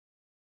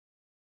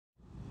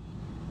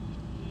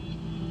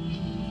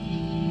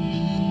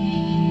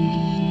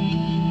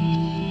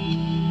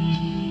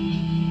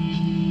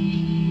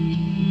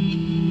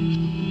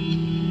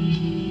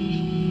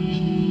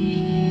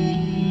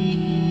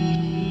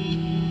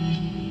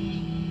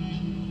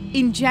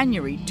In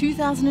January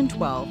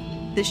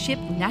 2012, the ship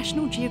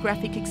National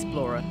Geographic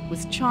Explorer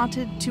was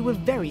chartered to a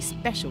very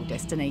special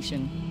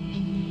destination.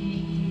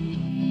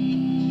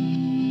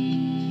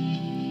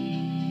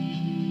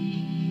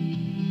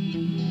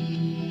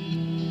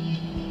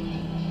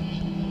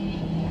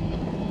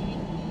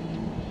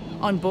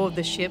 On board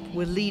the ship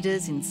were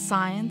leaders in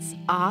science,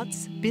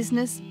 arts,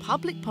 business,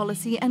 public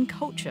policy and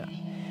culture,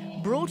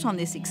 brought on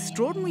this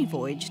extraordinary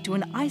voyage to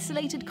an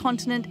isolated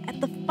continent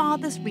at the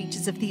farthest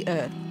reaches of the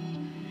Earth,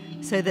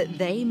 so that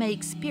they may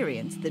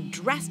experience the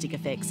drastic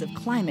effects of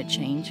climate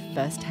change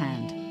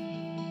firsthand.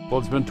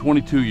 Well, it's been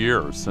 22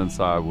 years since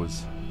I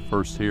was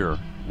first here,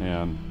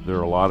 and there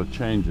are a lot of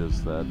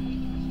changes that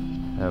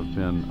have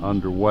been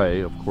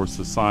underway. Of course,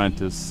 the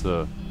scientists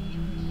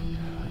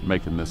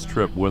making this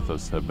trip with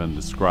us have been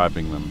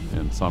describing them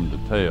in some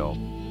detail.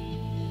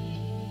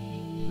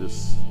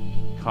 This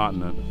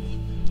continent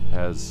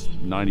has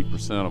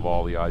 90% of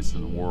all the ice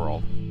in the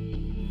world.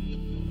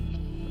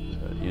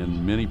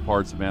 In many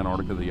parts of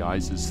Antarctica, the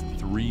ice is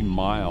 3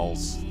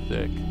 miles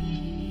thick.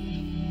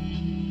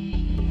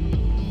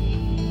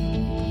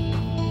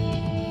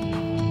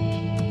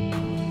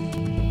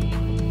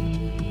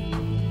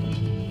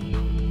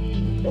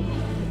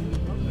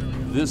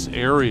 This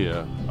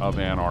area of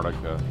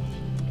Antarctica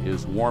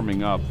is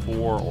warming up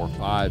 4 or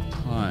 5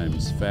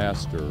 times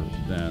faster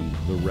than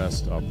the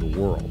rest of the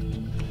world.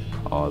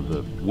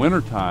 The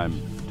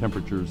wintertime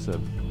temperatures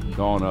have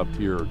gone up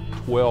here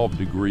 12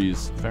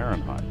 degrees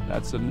Fahrenheit.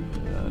 That's an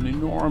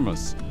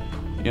enormous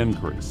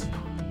increase.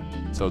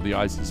 So the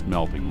ice is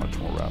melting much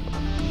more rapidly.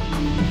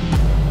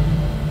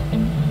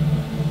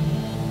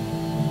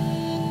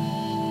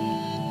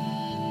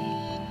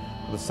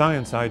 The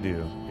science I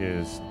do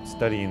is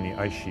studying the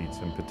ice sheets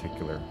in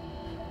particular.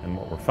 And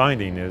what we're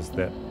finding is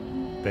that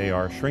they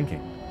are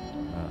shrinking,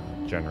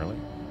 generally,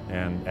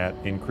 and at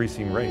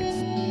increasing rates.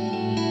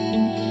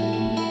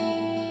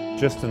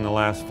 Just in the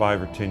last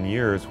 5 or 10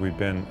 years, we've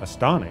been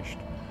astonished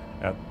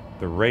at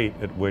the rate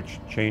at which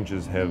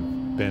changes have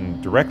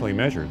been directly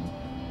measured.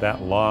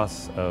 That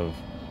loss of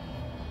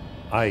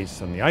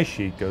ice on the ice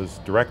sheet goes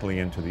directly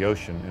into the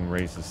ocean and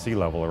raises sea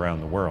level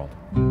around the world.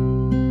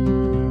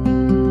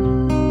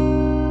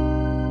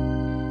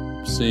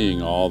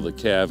 Seeing all the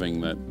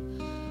calving that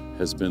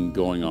has been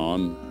going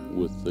on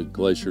with the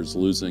glaciers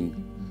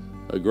losing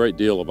a great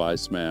deal of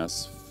ice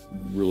mass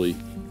really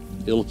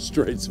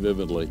illustrates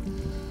vividly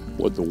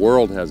what the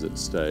world has at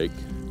stake.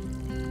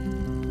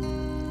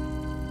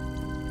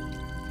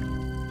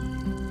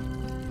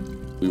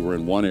 We were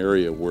in one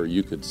area where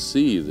you could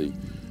see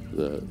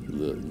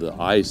the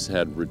ice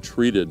had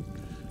retreated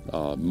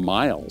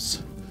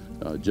miles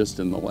just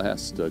in the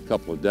last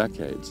couple of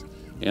decades.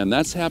 And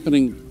that's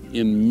happening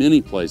in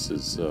many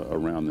places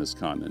around this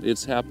continent.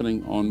 It's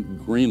happening on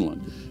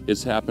Greenland.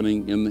 It's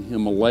happening in the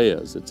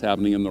Himalayas. It's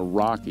happening in the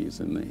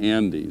Rockies, in the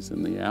Andes,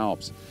 in the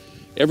Alps.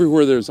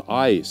 Everywhere there's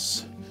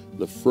ice,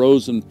 the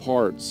frozen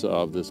parts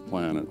of this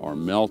planet are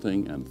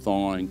melting and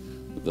thawing.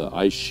 The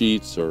ice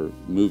sheets are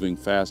moving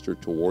faster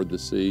toward the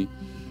sea.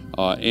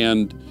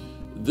 And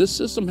this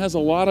system has a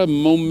lot of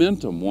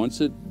momentum.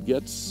 Once it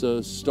gets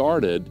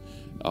started,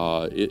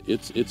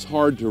 it's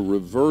hard to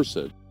reverse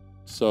it.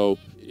 So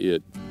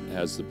it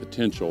has the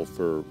potential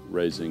for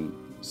raising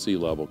sea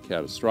level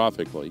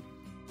catastrophically.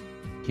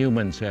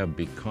 Humans have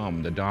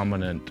become the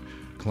dominant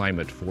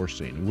climate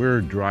forcing.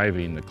 We're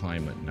driving the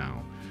climate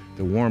now.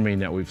 The warming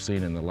that we've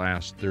seen in the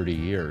last 30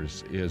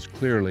 years is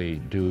clearly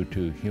due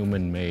to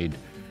human-made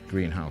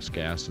greenhouse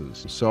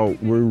gases. So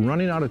we're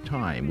running out of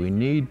time. We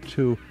need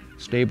to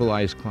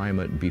stabilize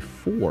climate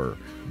before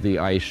the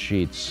ice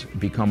sheets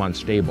become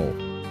unstable.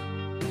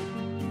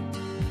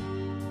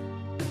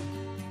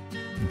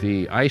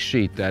 The ice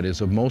sheet that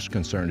is of most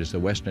concern is the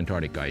West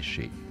Antarctic ice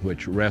sheet,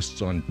 which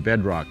rests on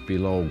bedrock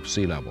below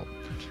sea level.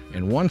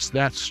 And once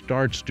that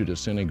starts to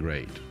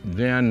disintegrate,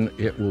 then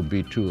it will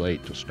be too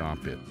late to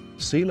stop it.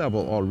 Sea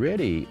level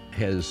already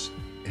has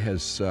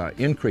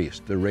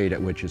increased the rate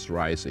at which it's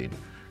rising.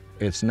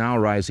 It's now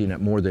rising at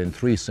more than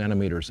 3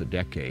 centimeters a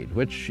decade,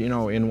 which, you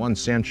know, in 1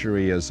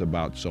 century is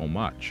about so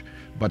much.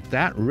 But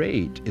that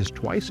rate is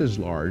twice as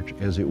large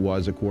as it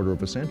was a quarter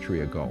of a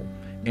century ago.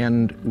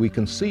 And we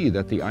can see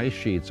that the ice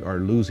sheets are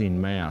losing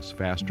mass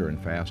faster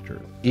and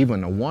faster.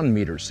 Even a 1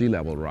 meter sea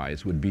level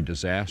rise would be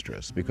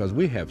disastrous because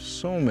we have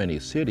so many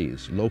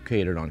cities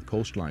located on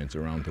coastlines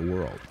around the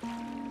world.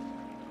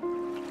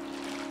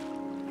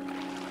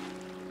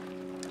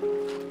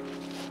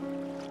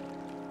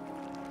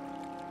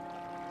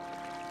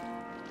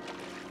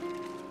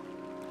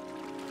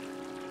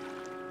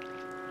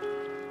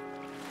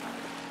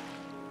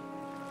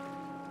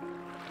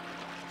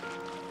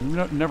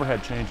 We've never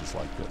had changes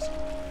like this.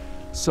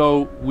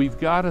 So we've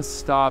got to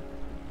stop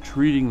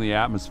treating the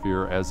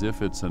atmosphere as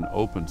if it's an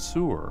open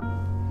sewer,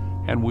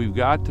 and we've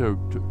got to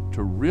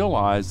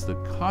realize the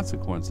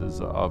consequences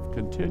of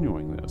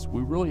continuing this.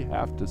 We really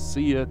have to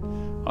see it,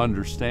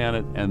 understand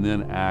it, and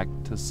then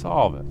act to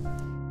solve it.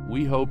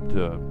 We hope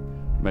to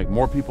make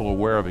more people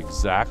aware of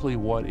exactly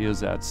what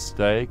is at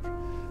stake,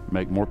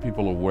 make more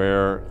people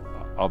aware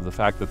of the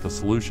fact that the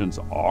solutions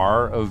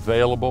are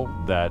available,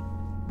 that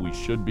we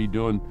should be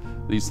doing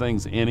these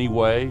things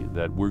anyway,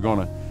 that we're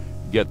going to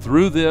get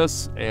through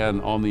this,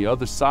 and on the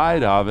other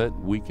side of it,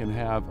 we can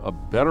have a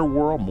better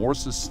world, more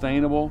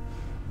sustainable.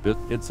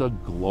 It's a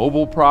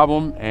global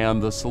problem,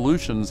 and the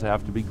solutions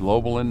have to be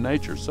global in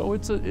nature. So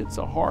it's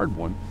a hard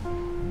one,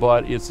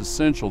 but it's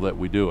essential that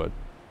we do it.